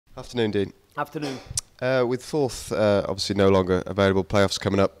Afternoon, Dean. Afternoon. With fourth, obviously no longer available, playoffs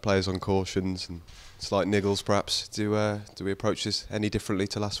coming up, players on cautions and slight niggles perhaps. Do we approach this any differently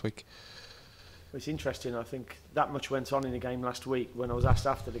to last week? It's interesting. I think that much went on in the game last week. When I was asked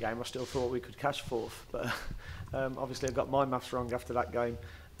after the game, I still thought we could catch fourth, but obviously I got my maths wrong after that game.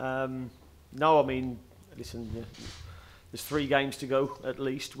 No, I mean, listen, there's 3 games to go at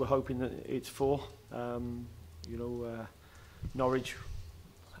least. We're hoping that it's 4. Norwich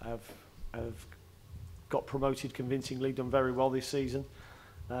have got promoted convincingly, done very well this season.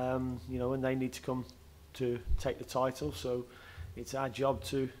 And they need to come to take the title. So it's our job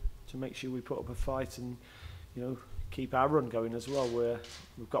to make sure we put up a fight and keep our run going as well.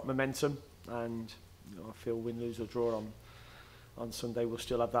 We've got momentum, and I feel win, lose or draw on Sunday we'll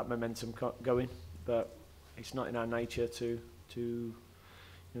still have that momentum going. But it's not in our nature to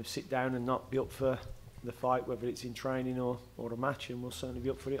sit down and not be up for the fight, whether it's in training or a match, and we'll certainly be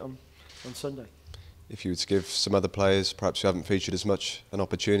up for it on Sunday. If you were to give some other players, perhaps who haven't featured as much, an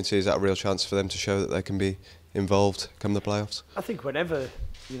opportunity, is that a real chance for them to show that they can be involved come the playoffs? I think whenever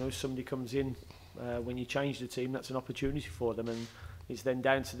somebody comes in, when you change the team, that's an opportunity for them, and it's then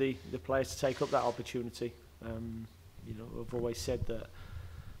down to the players to take up that opportunity. I've always said that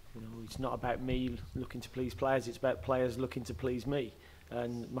it's not about me looking to please players, it's about players looking to please me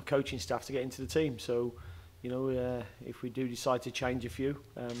and my coaching staff to get into the team. So if we do decide to change a few,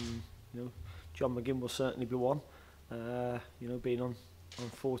 John McGinn will certainly be one, being on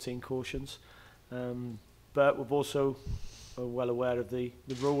 14 cautions, but we've also are well aware of the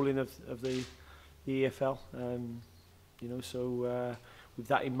ruling of the EFL, so with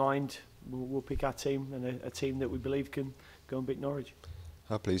that in mind, we'll pick our team, and a team that we believe can go and beat Norwich.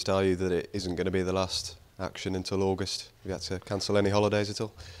 How pleased are you that it isn't going to be the last action until August? Have you had to cancel any holidays at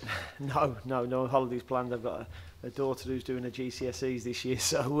all? No holidays planned. I've got a daughter who's doing her GCSEs this year,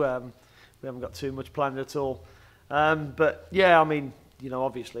 so we haven't got too much planned at all. But yeah, I mean,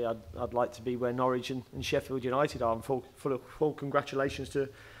 obviously I'd like to be where Norwich and Sheffield United are, and full congratulations to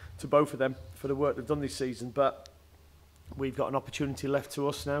both of them for the work they've done this season. But we've got an opportunity left to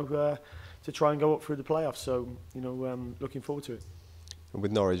us now to try and go up through the playoffs, so looking forward to it. And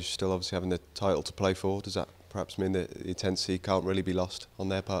with Norwich still obviously having the title to play for, does that perhaps mean that the intensity can't really be lost on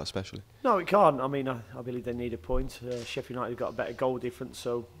their part especially? No, it can't. I mean, I believe they need a point. Sheffield United have got a better goal difference,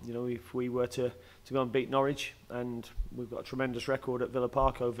 so if we were to go and beat Norwich, and we've got a tremendous record at Villa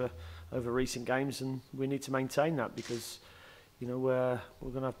Park over recent games, and we need to maintain that, because we're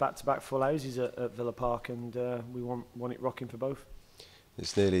going to have back-to-back full houses at Villa Park, and we want it rocking for both.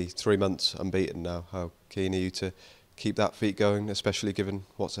 It's nearly 3 months unbeaten now. How keen are you to keep that feat going, especially given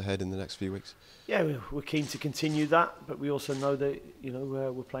what's ahead in the next few weeks? Yeah, we're keen to continue that, but we also know that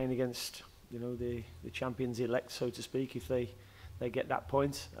we're playing against the champions elect, so to speak, if they get that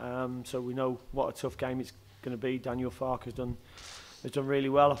point. So we know what a tough game it's going to be. Daniel Farke has done really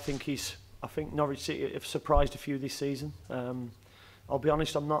well. I think Norwich City have surprised a few this season. I'll be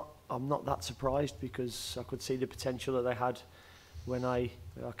honest, I'm not that surprised, because I could see the potential that they had when I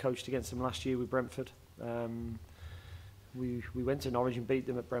coached against them last year with Brentford. We went to Norwich and beat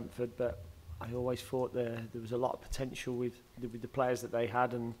them at Brentford, but I always thought there was a lot of potential with the players that they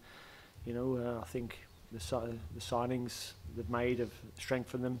had, and I think the signings they've made have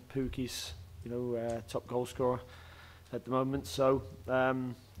strengthened them. Pukki's top goal scorer at the moment, so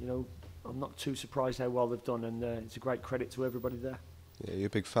I'm not too surprised how well they've done, and it's a great credit to everybody there. Yeah, you're a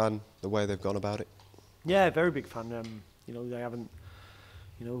big fan the way they've gone about it? Yeah, very big fan. They haven't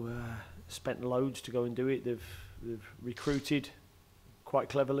spent loads to go and do it. They've recruited quite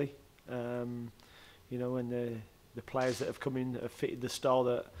cleverly, and the players that have come in have fitted the style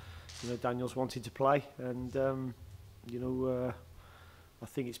that Daniel's wanted to play, and I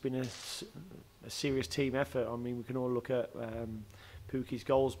think it's been a serious team effort. I mean, we can all look at Pukki's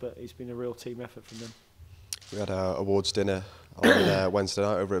goals, but it's been a real team effort from them. We had our awards dinner on Wednesday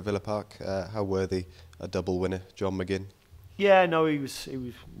night over at Villa Park. How worthy a double winner, John McGinn? Yeah, no, he was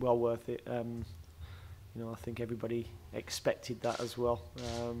well worth it. I think everybody expected that as well.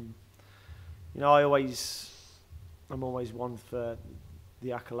 I'm always one for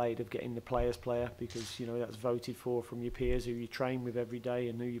the accolade of getting the player's player, because that's voted for from your peers who you train with every day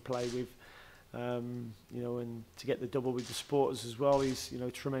and who you play with. And to get the double with the supporters as well is a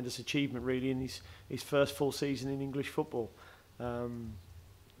tremendous achievement really in his first full season in English football.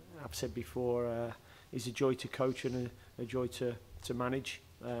 I've said before, he's a joy to coach and a joy to manage.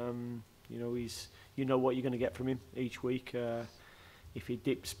 You know what you're going to get from him each week. If he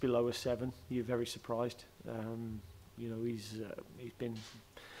dips below a 7, you're very surprised. He's been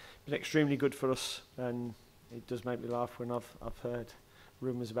extremely good for us, and it does make me laugh when I've heard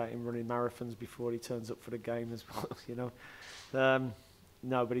rumours about him running marathons before he turns up for the game as well. You know,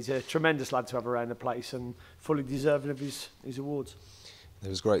 no, but he's a tremendous lad to have around the place and fully deserving of his awards. There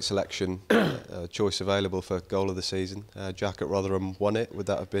was great selection, choice available for goal of the season. Jack at Rotherham won it. Would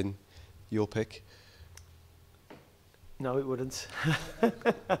that have been your pick? No, it wouldn't.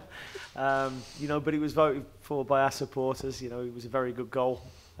 You know, but it was voted for by our supporters. You know, it was a very good goal.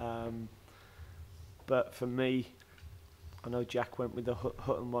 But for me, I know Jack went with the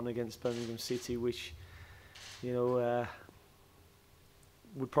Hutton one against Birmingham City, which, you know,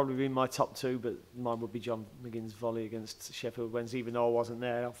 would probably be my top two, but mine would be John McGinn's volley against Sheffield Wednesday. Even though I wasn't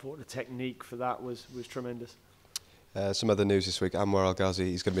there, I thought the technique for that was tremendous. Some other news this week, Anwar El-Ghazi,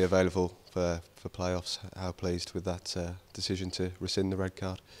 he's going to be available for playoffs. How pleased with that decision to rescind the red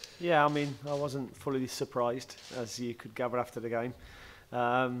card? Yeah, I mean, I wasn't fully surprised, as you could gather after the game.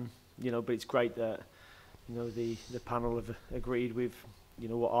 You know, but it's great that, you know, the panel have agreed with, you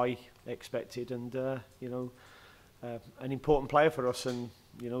know, what I expected, and you know, an important player for us. And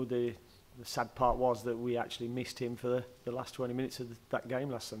you know, the sad part was that we actually missed him for the last 20 minutes of that game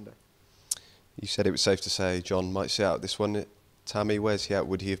last Sunday. You said it was safe to say John might sit out this one. Tammy, where's he at?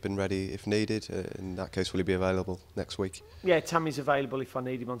 Would he have been ready if needed? In that case, will he be available next week? Yeah, Tammy's available if I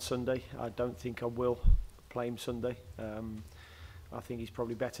need him on Sunday. I don't think I will play him Sunday. I think he's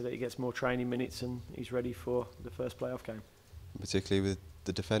probably better that he gets more training minutes and he's ready for the first playoff game. Particularly with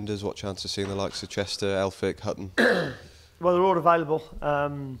the defenders, what chance of seeing the likes of Chester, Elphick, Hutton? Well, they're all available.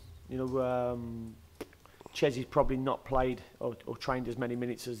 You know, Chesy's probably not played or trained as many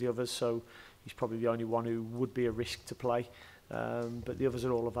minutes as the others, so he's probably the only one who would be a risk to play. But the others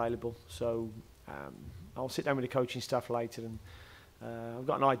are all available. So I'll sit down with the coaching staff later, and I've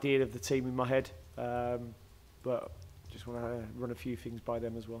got an idea of the team in my head, but just want to run a few things by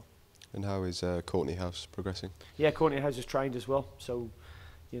them as well. And how is Courtney House progressing? Yeah, Courtney House is trained as well. So,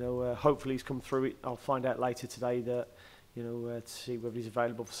 you know, hopefully he's come through it. I'll find out later today that, you know, to see whether he's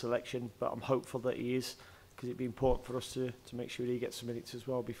available for selection. But I'm hopeful that he is, because it'd be important for us to make sure that he gets some minutes as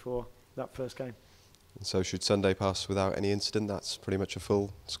well before that first game. And so should Sunday pass without any incident? That's pretty much a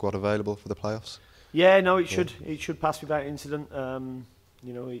full squad available for the playoffs? Yeah, no, it should. It should pass without incident.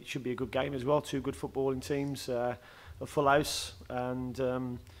 You know, it should be a good game as well. Two good footballing teams, a full house, and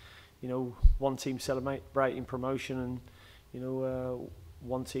you know, one team celebrating promotion, and you know,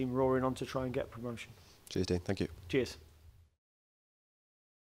 one team roaring on to try and get promotion. Cheers, Dean. Thank you. Cheers.